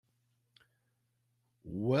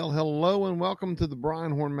Well, hello and welcome to the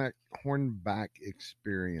Brian Hornback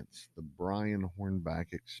Experience. The Brian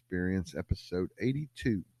Hornback Experience, episode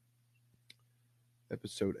 82.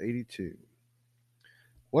 Episode 82.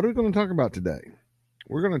 What are we going to talk about today?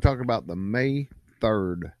 We're going to talk about the May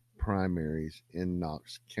 3rd primaries in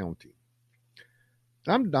Knox County.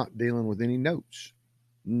 I'm not dealing with any notes.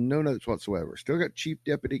 No notes whatsoever. Still got Chief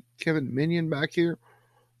Deputy Kevin Minion back here.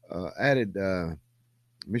 Added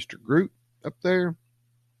Mr. Groot up there.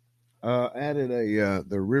 Added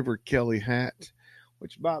the River Kelly hat,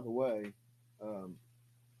 which, by the way,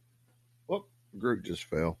 Groot just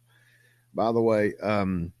fell. By the way,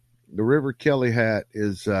 the River Kelly hat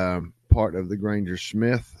is part of the Granger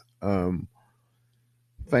Smith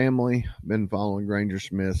family. Been following Granger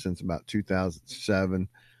Smith since about 2007.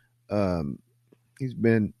 He's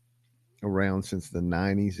been around since the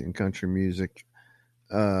 90s in country music.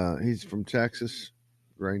 He's from Texas.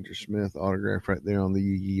 Granger Smith autograph right there on the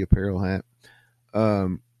Yee apparel hat.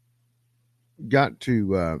 Got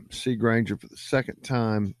to see Granger for the second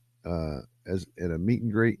time as at a meet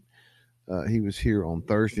and greet. He was here on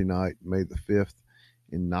Thursday night, May the 5th,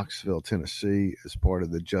 in Knoxville, Tennessee, as part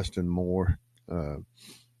of the Justin Moore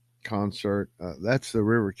concert. That's the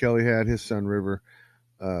River Kelly had. His son River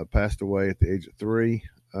passed away at the age of 3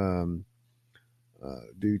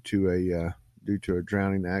 due to a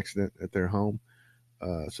drowning accident at their home.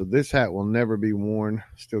 So this hat will never be worn.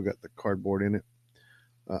 Still got the cardboard in it.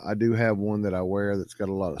 I do have one that I wear that's got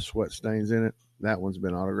a lot of sweat stains in it. That one's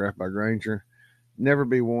been autographed by Granger. Never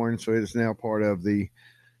be worn, so it is now part of the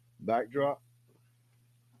backdrop.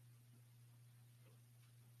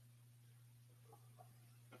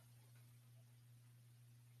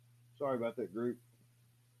 Sorry about that, group.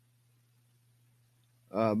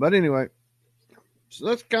 But anyway, so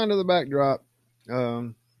that's kind of the backdrop.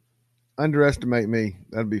 Underestimate me.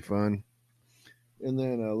 That'd be fun. And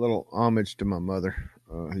then a little homage to my mother,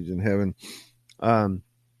 who's in heaven.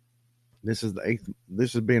 This is the 8th.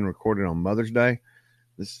 This is being recorded on Mother's Day.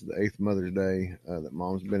 This is the 8th Mother's Day that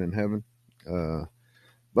Mom's been in heaven.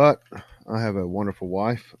 But I have a wonderful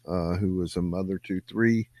wife who was a mother to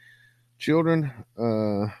 3 children,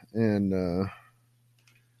 and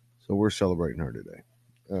so we're celebrating her today.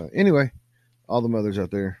 Anyway, all the mothers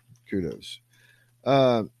out there, kudos.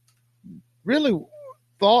 Really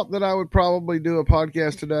thought that I would probably do a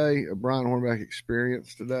podcast today, a Brian Hornback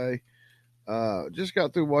Experience today. Just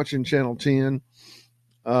got through watching Channel 10,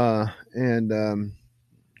 and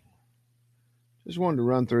just wanted to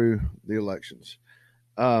run through the elections.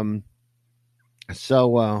 So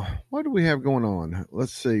what do we have going on?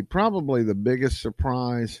 Let's see. Probably the biggest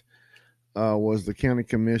surprise was the county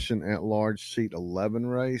commission at large seat 11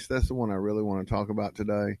 race. That's the one I really want to talk about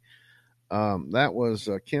today. That was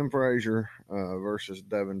Kim Frazier versus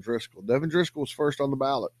Devin Driscoll. Devin Driscoll was first on the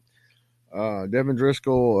ballot. Devin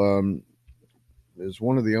Driscoll is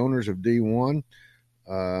one of the owners of D1.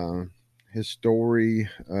 His story,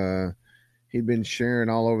 he'd been sharing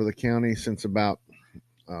all over the county since about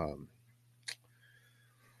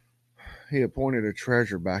he appointed a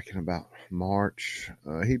treasurer back in about March.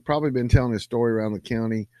 He'd probably been telling his story around the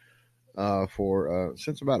county for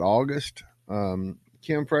since about August.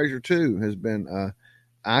 Kim Frazier, too, has been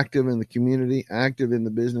active in the community, active in the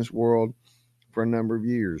business world for a number of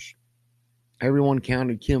years. Everyone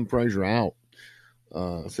counted Kim Frazier out.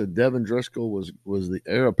 Said Devin Driscoll was the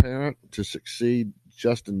heir apparent to succeed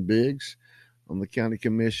Justin Biggs on the county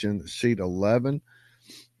commission, seat 11,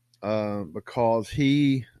 because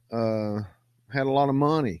he had a lot of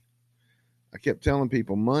money. I kept telling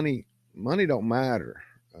people money don't matter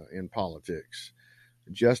in politics.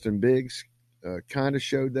 Justin Biggs kind of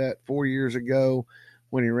showed that 4 years ago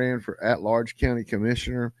when he ran for at-large county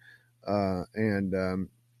commissioner and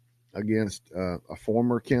against a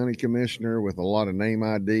former county commissioner with a lot of name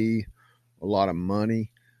ID, a lot of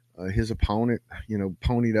money. His opponent,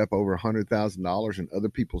 ponied up over $100,000 in other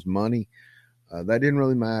people's money. That didn't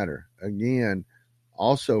really matter. Again,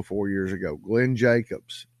 also 4 years ago, Glenn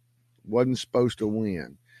Jacobs wasn't supposed to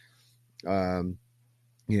win.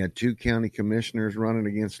 You had 2 county commissioners running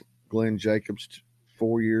against Glenn Jacobs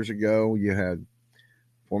 4 years ago. You had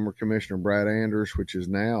former Commissioner Brad Anders, he's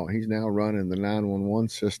now running the 911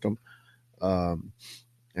 system, and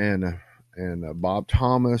Bob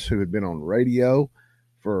Thomas, who had been on radio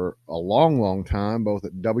for a long time, both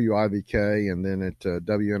at WIVK and then at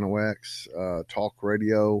WNOX talk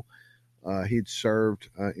radio. He'd served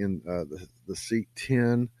in the seat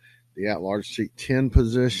 10, the at-large seat 10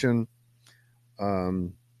 position.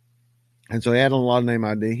 And so he had a lot of name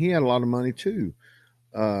ID. He had a lot of money too.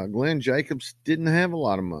 Glenn Jacobs didn't have a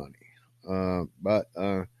lot of money, but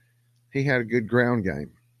he had a good ground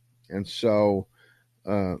game. And so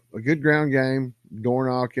a good ground game, door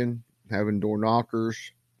knocking, having door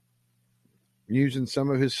knockers, using some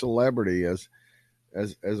of his celebrity as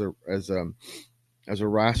a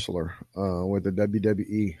wrestler with the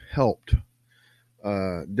WWE helped.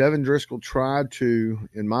 Devin Driscoll tried to,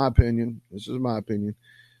 in my opinion, this is my opinion,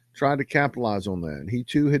 tried to capitalize on that. He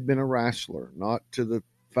too had been a wrestler, not to the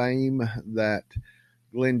fame that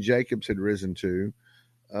Glenn Jacobs had risen to,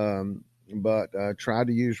 but tried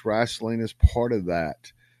to use wrestling as part of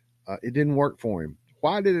that. It didn't work for him.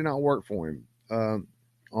 Why did it not work for him?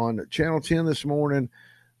 On Channel 10 this morning,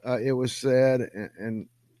 it was said, and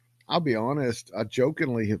I'll be honest, I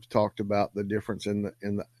jokingly have talked about the difference in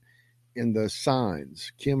the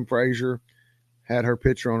signs. Kim Frazier had her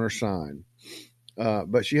picture on her sign,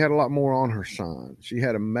 but she had a lot more on her sign. She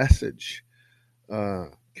had a message,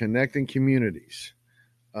 connecting communities.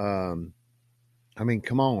 I mean,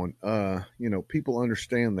 come on. People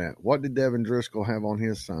understand that. What did Devin Driscoll have on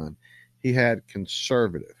his sign? He had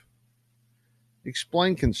conservative.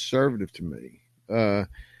 Explain conservative to me.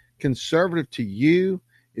 Conservative to you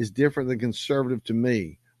is different than conservative to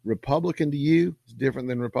me. Republican to you is different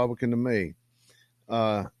than Republican to me.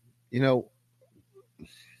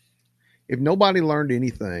 If nobody learned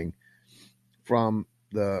anything from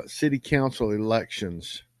the city council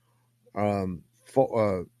elections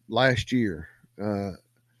last year,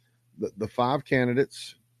 the five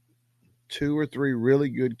candidates, two or three really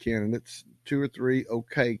good candidates, two or three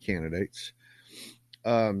okay candidates,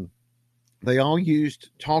 they all used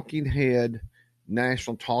talking head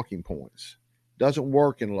national talking points. Doesn't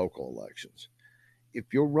work in local elections. If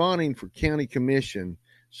you're running for county commission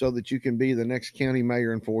so that you can be the next county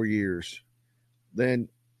mayor in 4 years, then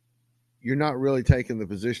you're not really taking the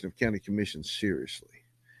position of county commission seriously.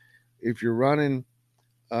 If you're running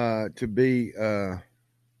to be,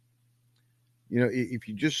 if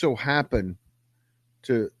you just so happen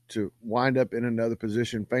to wind up in another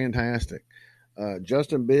position, fantastic.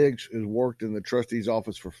 Justin Biggs has worked in the trustee's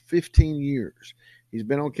office for 15 years. He's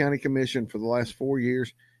been on county commission for the last 4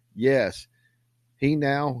 years. Yes, he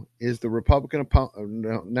now is the Republican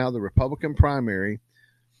primary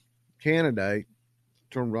candidate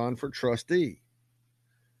to run for trustee.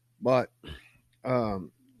 But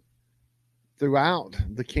throughout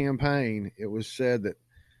the campaign, it was said that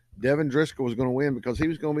Devin Driscoll was going to win because he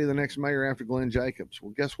was going to be the next mayor after Glenn Jacobs.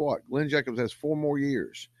 Well, guess what? Glenn Jacobs has 4 more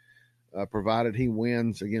years, provided he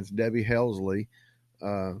wins against Debbie Helsley.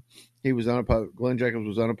 He was unopposed. Glenn Jacobs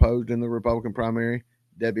was unopposed in the Republican primary.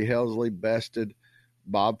 Debbie Helsley bested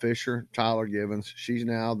Bob Fisher, Tyler Givens. She's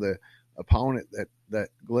now the opponent that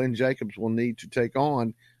Glenn Jacobs will need to take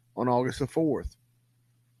on August the 4th.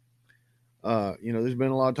 There's been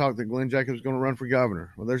a lot of talk that Glenn Jacobs is going to run for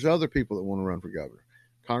governor. Well, there's other people that want to run for governor.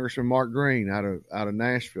 Congressman Mark Green out of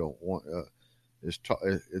Nashville.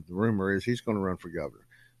 The rumor is he's going to run for governor.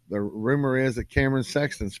 The rumor is that Cameron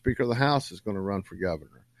Sexton, Speaker of the House, is going to run for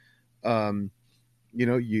governor.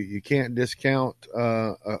 You can't discount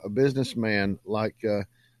a businessman like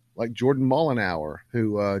Jordan Mullenhour,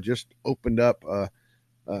 who just opened up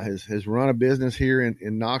has run a business here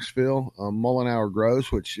in Knoxville, Mullenhour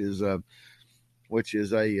Gross, which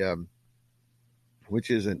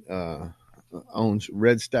owns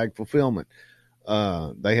Red Stag Fulfillment.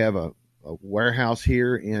 They have a warehouse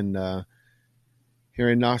here in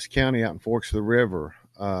Knox County out in Forks of the River.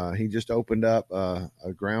 He just opened up a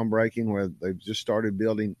groundbreaking where they've just started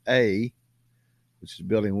building A, which is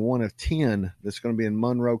building 1 of 10 that's going to be in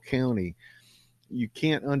Monroe County. You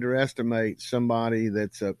can't underestimate somebody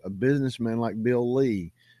that's a businessman like Bill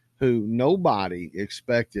Lee, who nobody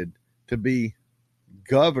expected to be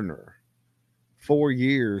governor 4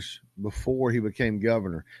 years before he became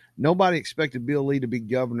governor. Nobody expected Bill Lee to be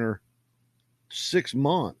governor 3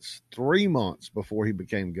 months before he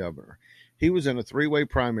became governor. He was in a 3-way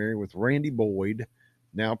primary with Randy Boyd,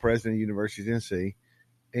 now president of the University of Tennessee,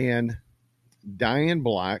 and Diane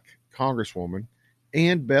Black, congresswoman,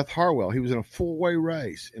 and Beth Harwell. He was in a 4-way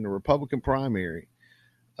race in the Republican primary.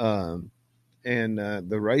 And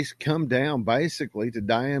the race come down basically to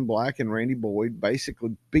Diane Black and Randy Boyd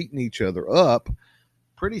basically beating each other up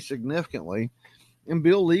pretty significantly. And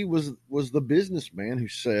Bill Lee was the businessman who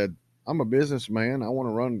said, I'm a businessman. I want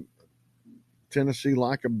to run Tennessee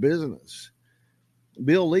like a business.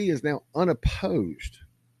 Bill Lee is now unopposed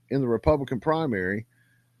in the Republican primary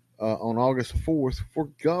on August 4th for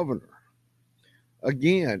governor.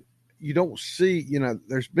 Again, you don't see,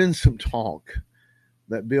 there's been some talk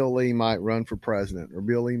that Bill Lee might run for president or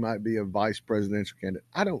Bill Lee might be a vice presidential candidate.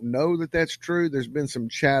 I don't know that that's true. There's been some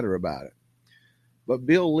chatter about it. But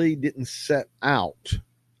Bill Lee didn't set out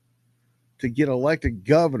to get elected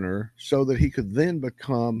governor so that he could then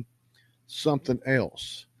become something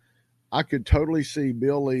else. I could totally see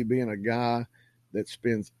Bill Lee being a guy that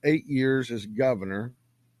spends 8 years as governor,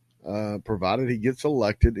 provided he gets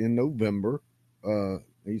elected in November.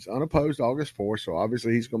 He's unopposed August 4th, so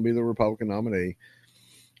obviously he's going to be the Republican nominee.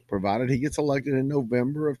 Provided he gets elected in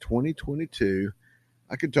November of 2022,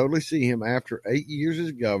 I could totally see him after 8 years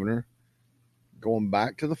as governor going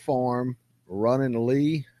back to the farm, running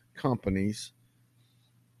Lee companies,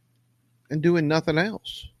 and doing nothing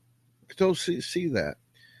else. I could totally see that.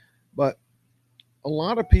 But a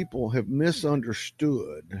lot of people have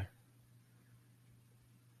misunderstood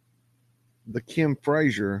the Kim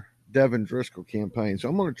Frazier, Devin Driscoll campaign. So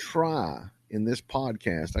I'm going to try in this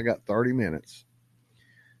podcast. I got 30 minutes.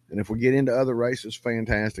 And if we get into other races,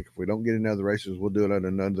 fantastic. If we don't get into other races, we'll do it on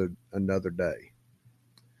another day.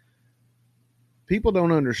 People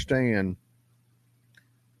don't understand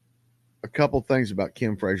a couple things about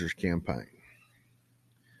Kim Frazier's campaign.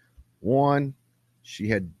 One, she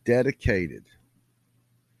had dedicated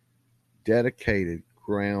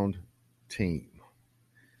ground team.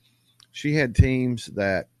 She had teams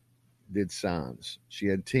that did signs. She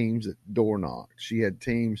had teams that door knocked. She had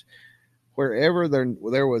teams wherever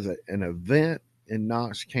there was an event in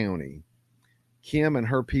Knox County, Kim and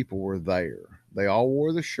her people were there. They all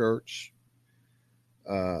wore the shirts.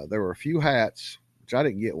 There were a few hats, which I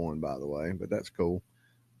didn't get one, by the way, but that's cool.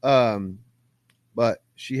 But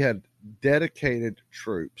she had dedicated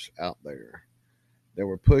troops out there that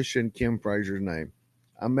were pushing Kim Frazier's name.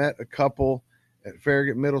 I met a couple at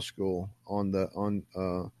Farragut Middle School on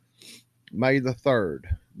May the 3rd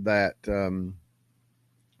that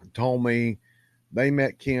told me they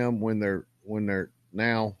met Kim when they're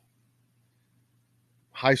now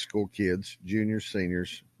high school kids, juniors,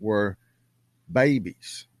 seniors, were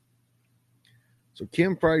babies. So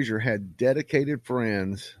Kim Frazier had dedicated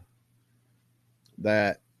friends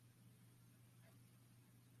that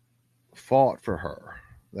fought for her.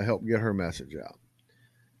 They helped get her message out.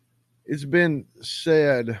 It's been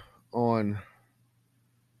said in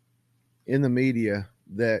the media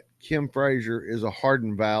that Kim Frazier is a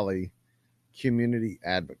Hardin Valley community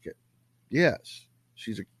advocate. Yes,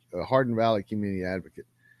 she's a Hardin Valley community advocate,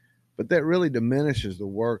 but that really diminishes the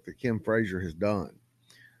work that Kim Frazier has done.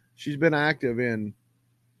 She's been active in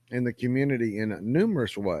the community in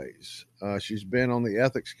numerous ways. She's been on the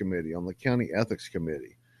ethics committee, on the county ethics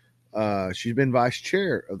committee. She's been vice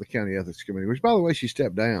chair of the county ethics committee, which, by the way, she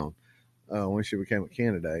stepped down when she became a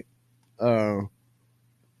candidate.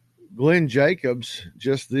 Glenn Jacobs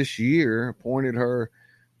just this year appointed her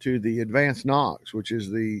to the Advanced Knox, which is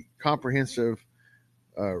the comprehensive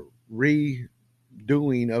redoing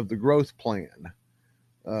of the growth plan.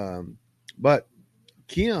 But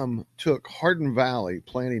Kim took Hardin Valley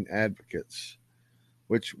Planning Advocates,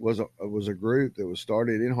 which was a group that was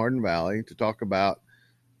started in Hardin Valley to talk about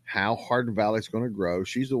how Hardin Valley is going to grow.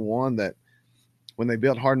 She's the one that, when they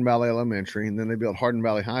built Hardin Valley Elementary and then they built Hardin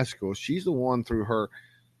Valley High School, she's the one through her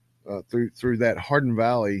through that Hardin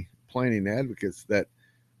Valley Planning Advocates that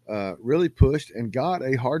really pushed and got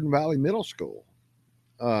a Hardin Valley Middle School.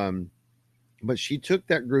 But she took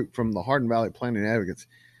that group from the Hardin Valley Planning Advocates,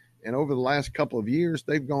 and over the last couple of years,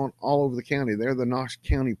 they've gone all over the county. They're the Knox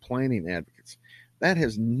County Planning Advocates. That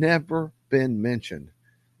has never been mentioned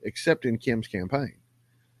except in Kim's campaign.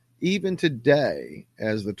 Even today,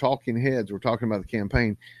 as the talking heads were talking about the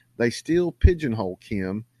campaign, they still pigeonhole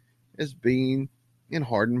Kim as being in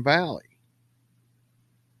Hardin Valley.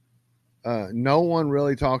 No one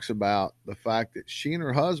really talks about the fact that she and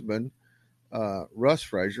her husband, Russ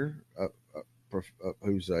Frazier,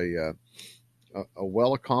 who's a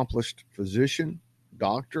well-accomplished physician,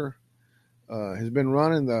 doctor, has been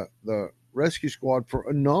running the rescue squad for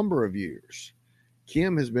a number of years.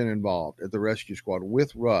 Kim has been involved at the rescue squad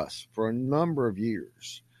with Russ for a number of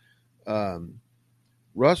years.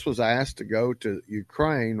 Russ was asked to go to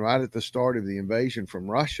Ukraine right at the start of the invasion from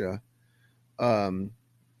Russia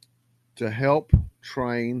to help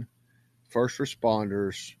train first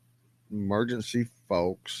responders, emergency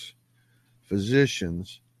folks,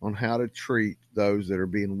 physicians on how to treat those that are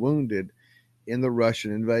being wounded in the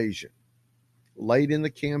Russian invasion. Late in the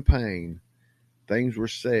campaign, things were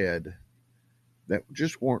said that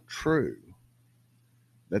just weren't true,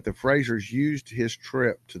 that the Fraziers used his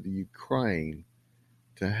trip to the Ukraine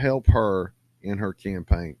to help her in her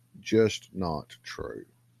campaign. Just not true.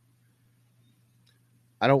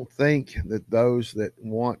 I don't think that those that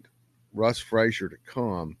want Russ Frazier to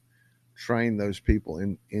come train those people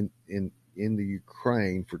in the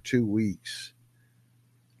Ukraine for 2 weeks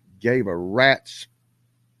gave a rat's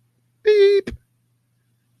beep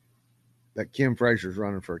that Kim Frazier is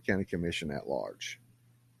running for a county commission at large.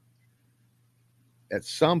 At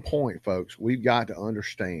some point, folks, we've got to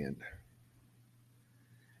understand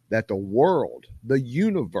that the world, the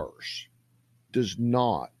universe, does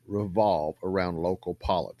not revolve around local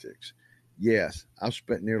politics. Yes, I've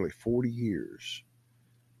spent nearly 40 years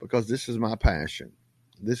because this is my passion.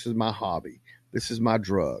 This is my hobby. This is my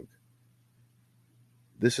drug.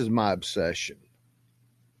 This is my obsession.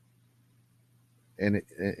 And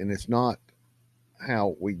it's not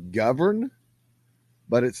how we govern,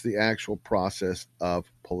 but it's the actual process of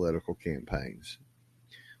political campaigns.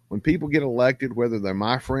 When people get elected, whether they're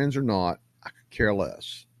my friends or not, I could care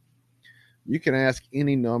less. You can ask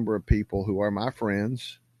any number of people who are my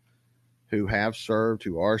friends, who have served,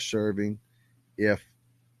 who are serving, if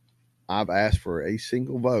I've asked for a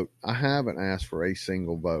single vote. I haven't asked for a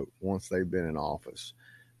single vote once they've been in office.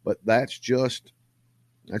 But that's just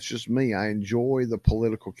me. I enjoy the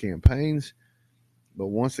political campaigns, but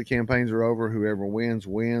once the campaigns are over, whoever wins,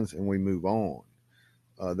 wins, and we move on.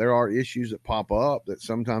 There are issues that pop up that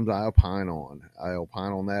sometimes I opine on. I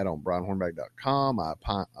opine on that on brianhornback.com. I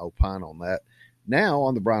opine on that now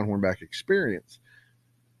on the Brian Hornback Experience.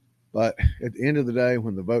 But at the end of the day,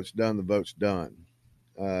 when the vote's done, the vote's done.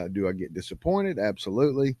 Do I get disappointed?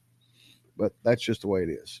 Absolutely. But that's just the way it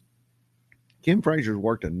is. Kim Frazier's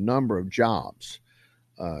worked a number of jobs.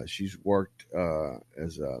 She's worked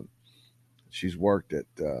she's worked at,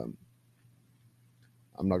 I'm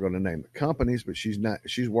not going to name the companies, but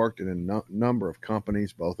she's worked in a number of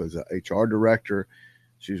companies, both as an HR director.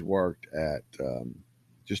 She's worked at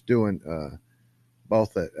just doing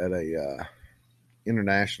both at a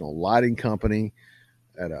international lighting company,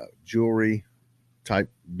 at a jewelry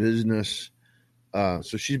type business. So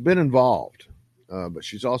she's been involved, but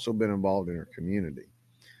she's also been involved in her community.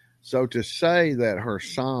 So to say that her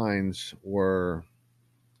signs were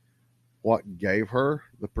what gave her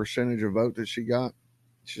the percentage of vote that she got,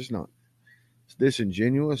 it's just not. It's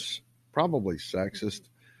disingenuous, probably sexist.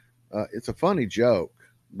 It's a funny joke,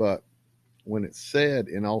 but when it's said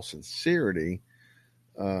in all sincerity,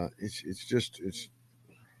 it's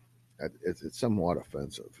somewhat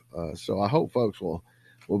offensive. So I hope folks will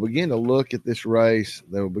begin to look at this race.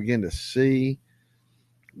 They will begin to see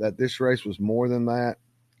that this race was more than that.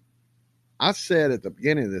 I said at the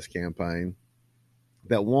beginning of this campaign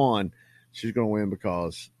that one, she's going to win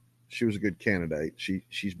because she was a good candidate.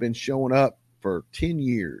 She's been showing up for 10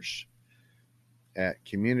 years at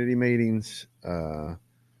community meetings.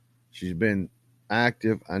 She's been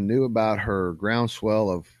active. I knew about her groundswell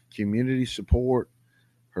of community support,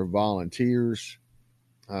 her volunteers.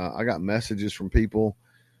 I got messages from people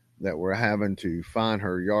that were having to find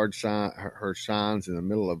her yard sign, her signs in the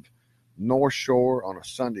middle of North Shore on a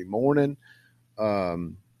Sunday morning.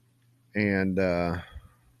 And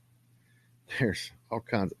there's all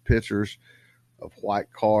kinds of pictures of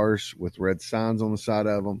white cars with red signs on the side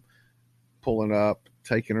of them, pulling up,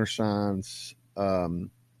 taking her signs.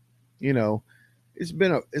 You know, it's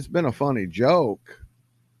been a funny joke,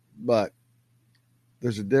 but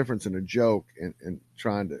there's a difference in a joke and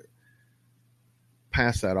trying to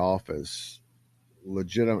pass that off as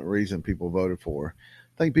legitimate reason people voted for her.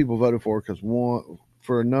 I think people voted for her because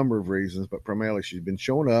for a number of reasons, but primarily she's been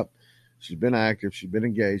showing up, she's been active, she's been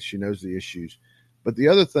engaged, she knows the issues. But the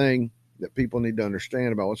other thing that people need to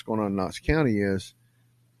understand about what's going on in Knox County is,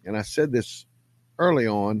 and I said this early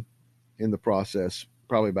on in the process,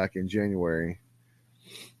 probably back in January,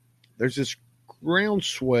 there's this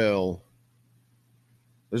groundswell.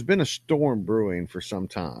 There's been a storm brewing for some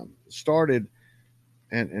time. It started,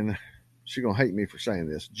 and she's going to hate me for saying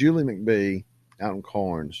this, Julie McBee out in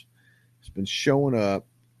Carnes has been showing up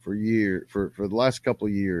for the last couple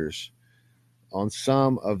of years on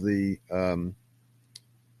some of the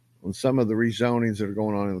rezonings that are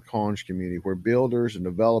going on in the Carnes community, where builders and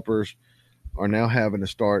developers are now having to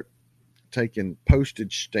start taking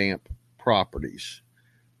postage stamp properties,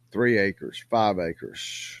 3 acres, 5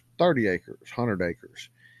 acres, 30 acres, 100 acres,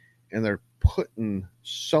 and they're putting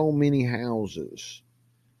so many houses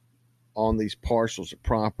on these parcels of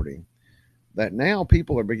property that now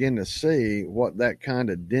people are beginning to see what that kind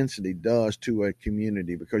of density does to a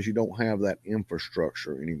community, because you don't have that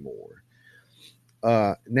infrastructure anymore.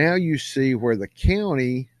 Now you see where the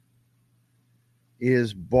county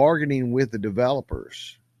is bargaining with the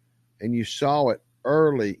developers, and you saw it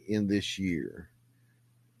early in this year,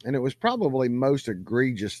 and it was probably most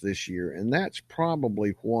egregious this year, and that's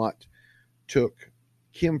probably what took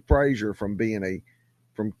Kim Frazier from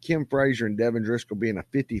Kim Frazier and Devin Driscoll being a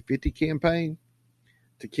 50-50 campaign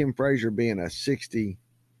to Kim Frazier being a 60-40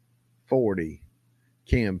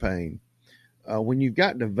 campaign. when you've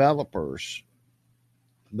got developers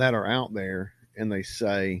that are out there and they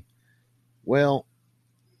say, well,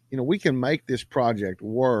 we can make this project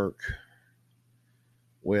work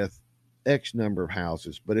with X number of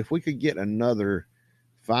houses, but if we could get another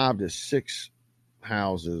 5 to 6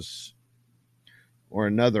 houses or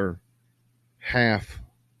another half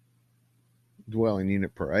dwelling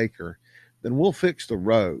unit per acre, then we'll fix the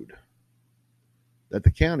road that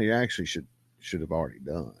the county actually should have already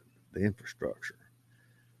done, the infrastructure.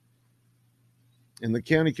 And the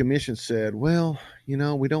county commission said, well,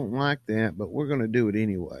 we don't like that, but we're going to do it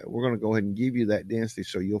anyway. We're going to go ahead and give you that density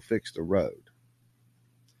so you'll fix the road.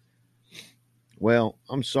 Well,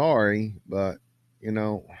 I'm sorry, but,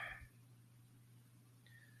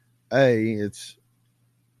 it's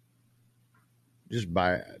just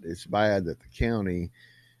bad. It's bad that the county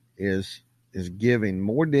is giving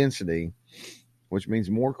more density, which means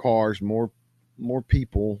more cars, more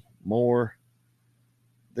people, more.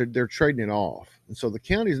 They're trading it off, and so the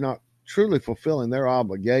county is not truly fulfilling their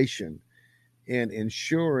obligation in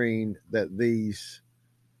ensuring that these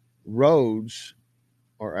roads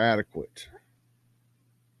are adequate.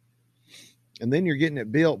 And then you're getting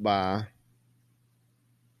it built by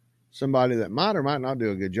somebody that might or might not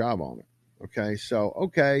do a good job on it. Okay, so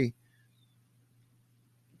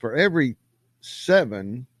for every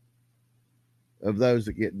 7 of those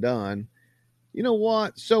that get done, you know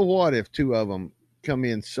what? So what if 2 of them come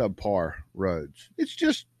in subpar roads? It's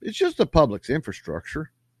just the public's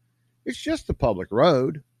infrastructure. It's just the public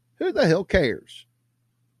road. Who the hell cares?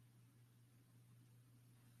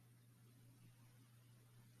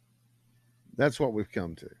 That's what we've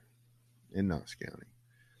come to in Knox County.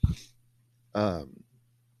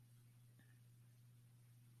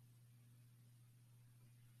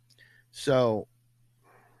 So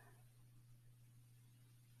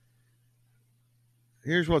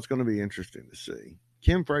here's what's going to be interesting to see.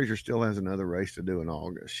 Kim Frazier still has another race to do in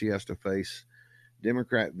August. She has to face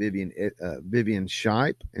Democrat Vivian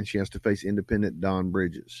Shipe, and she has to face Independent Don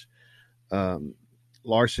Bridges.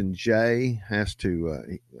 Larson J has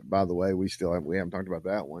to. By the way, we haven't talked about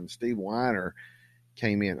that one. Steve Weiner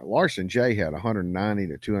came in. Larson J had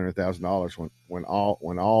 $190,000 to $200,000 when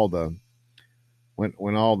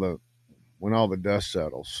all the dust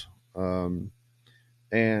settles.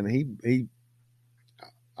 And he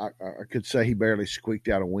I could say he barely squeaked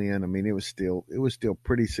out a win. I mean, it was still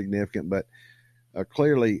pretty significant, but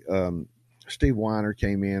clearly Steve Weiner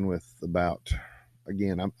came in with about,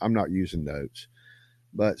 again, I'm not using notes,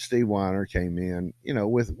 but Steve Weiner came in,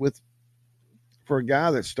 with for a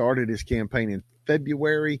guy that started his campaign in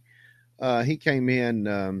February, he came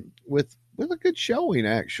in with a good showing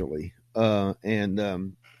actually, and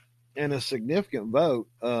a significant vote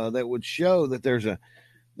that would show that there's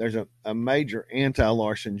a major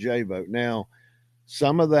anti-Larson J vote. Now,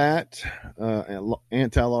 some of that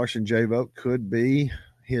anti-Larson J vote could be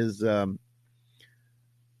his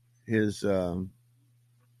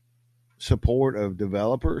support of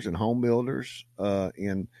developers and home builders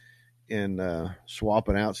in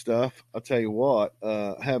swapping out stuff. I'll tell you what,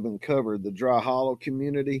 having covered the Dry Hollow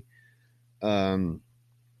community, and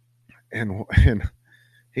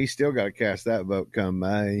he's still got to cast that vote come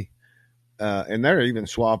May. And they're even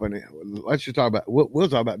swapping it. Let's just talk about, we'll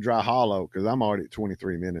talk about Dry Hollow because I'm already at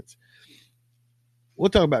 23 minutes. We'll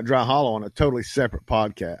talk about Dry Hollow on a totally separate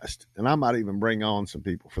podcast. And I might even bring on some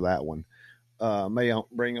people for that one. May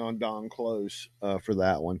bring on Don Close for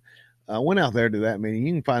that one. Went out there to that meeting.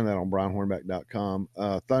 You can find that on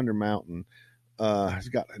brianhornback.com. Thunder Mountain has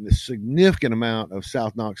got a significant amount of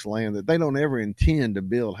South Knox land that they don't ever intend to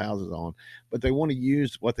build houses on, but they want to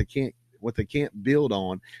use what they can't build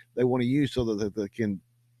on. They want to use so that they can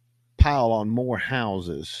pile on more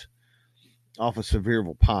houses off of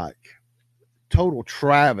Sevierville Pike. Total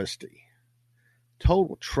travesty.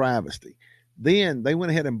 Then they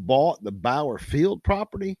went ahead and bought the Bauer Field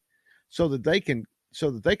property so that they could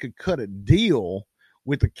cut a deal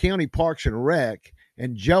with the county Parks and Rec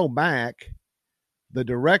and Joe Mack, the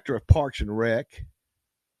director of Parks and Rec,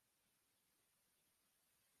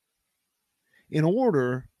 in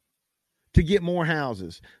order to get more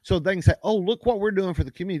houses. So they can say, oh, look what we're doing for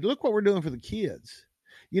the community. Look what we're doing for the kids.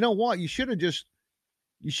 You know what? You should have just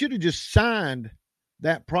signed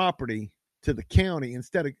that property to the county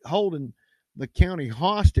instead of holding the county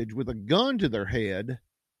hostage with a gun to their head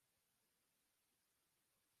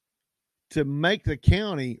to make the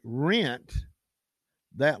county rent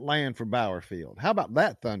that land for Bauer Field. How about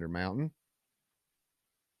that, Thunder Mountain?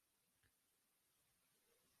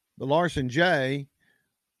 The Larson J,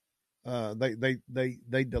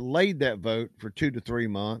 they delayed that vote for 2 to 3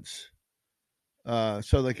 months,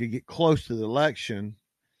 so they could get close to the election.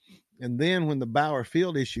 And then when the Bauer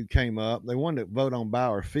Field issue came up, they wanted to vote on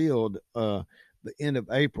Bauer Field the end of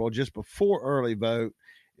April, just before early vote.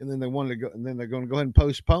 And then they wanted to go, and then they're going to go ahead and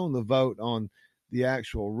postpone the vote on the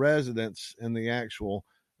actual residents and the actual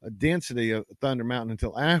density of Thunder Mountain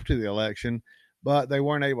until after the election. But they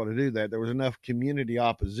weren't able to do that. There was enough community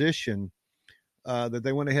opposition that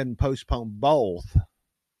they went ahead and postponed both.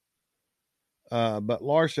 But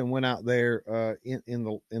Larson went out there in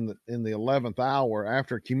the 11th hour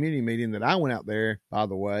after a community meeting that I went out there. By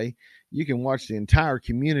the way, you can watch the entire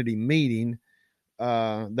community meeting.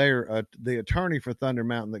 The attorney for Thunder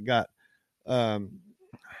Mountain that got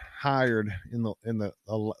hired in the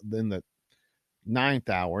 9th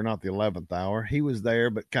hour, not the 11th hour. He was there,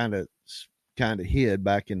 but kind of hid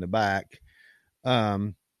back in the back.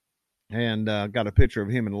 And got a picture of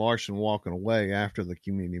him and Larson walking away after the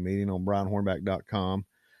community meeting on brianhornback.com.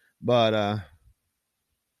 But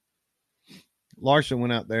Larson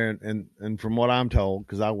went out there, and from what I'm told,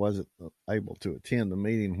 because I wasn't able to attend the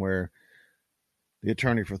meeting where the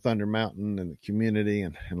attorney for Thunder Mountain and the community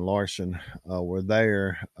and Larson were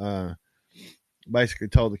there, basically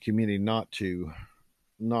told the community not to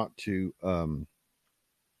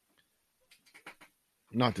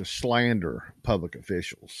slander public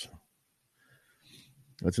officials.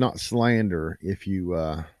 It's not slander if you,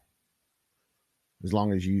 as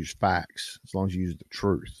long as you use facts, as long as you use the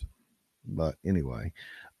truth. But anyway,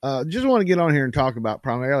 just want to get on here and talk about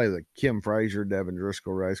primarily the Kim Frazier, Devin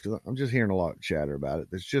Driscoll race, because I'm just hearing a lot of chatter about it.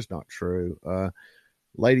 That's just not true.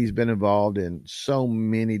 Lady's been involved in so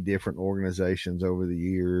many different organizations over the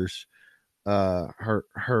years. Her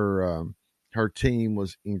team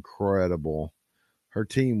was incredible. Her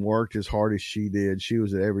team worked as hard as she did. She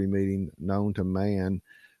was at every meeting known to man.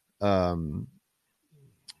 I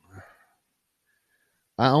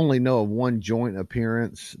only know of one joint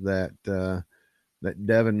appearance that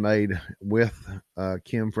Devin made with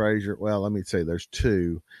Kim Frazier. Well, let me say there's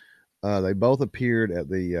two. They both appeared at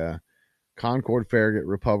the Concord Farragut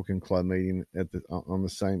Republican Club meeting on the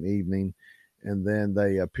same evening, and then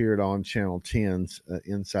they appeared on Channel 10's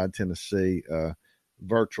Inside Tennessee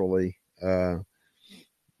virtually.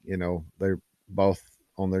 They're both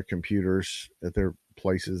on their computers at their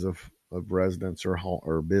places of residence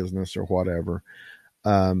or business or whatever.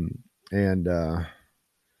 And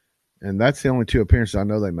that's the only two appearances I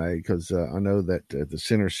know they made, because I know that at the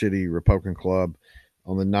Center City Republican Club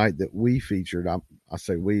on the night that we featured, I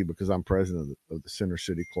say we because I'm president of the Center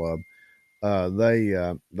City Club. We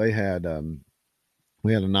had a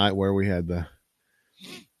night where we had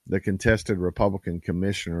the contested Republican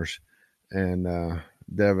commissioners, and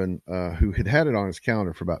Devin, who had it on his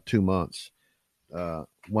calendar for about 2 months,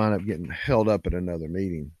 wound up getting held up at another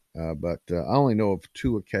meeting. But I only know of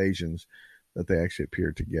two occasions that they actually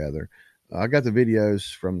appeared together. I got the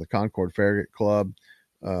videos from the Concord Farragut Club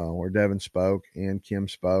where Devin spoke and Kim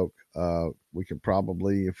spoke. We can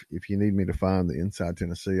probably, if you need me to find the Inside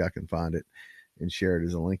Tennessee, I can find it and share it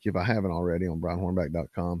as a link if I haven't already on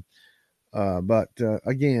brianhornback.com. But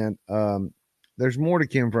again, there's more to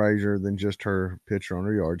Kim Frazier than just her picture on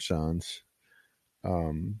her yard signs.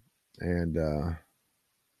 And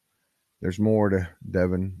there's more to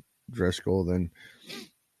Devin Driscoll than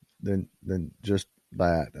just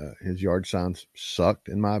that. His yard signs sucked,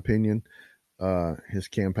 in my opinion. His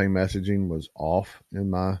campaign messaging was off, in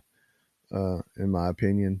my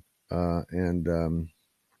opinion. And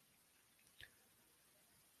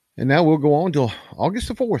now we'll go on till August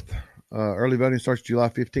the 4th. Early voting starts July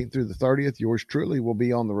 15th through the 30th. Yours truly will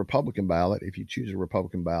be on the Republican ballot if you choose a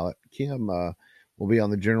Republican ballot. Kim will be on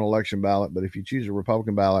the general election ballot, but if you choose a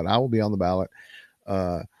Republican ballot, I will be on the ballot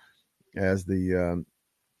as the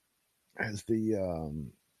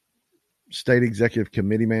state executive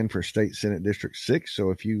committee man for State Senate District 6.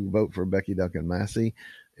 So if you vote for Becky Duncan Massey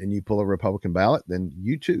and you pull a Republican ballot, then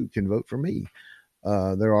you too can vote for me.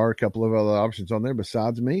 There are a couple of other options on there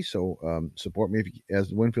besides me. So support me,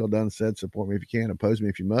 as Winfield Dunn said, support me if you can, oppose me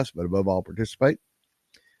if you must, but above all, participate.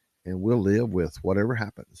 And we'll live with whatever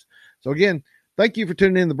happens. So again, thank you for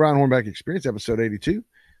tuning in to the Brian Hornback Experience, episode 82.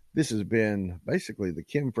 This has been basically the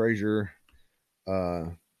Kim Frazier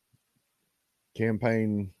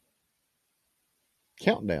campaign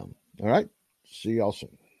countdown. All right. See y'all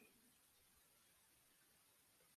soon.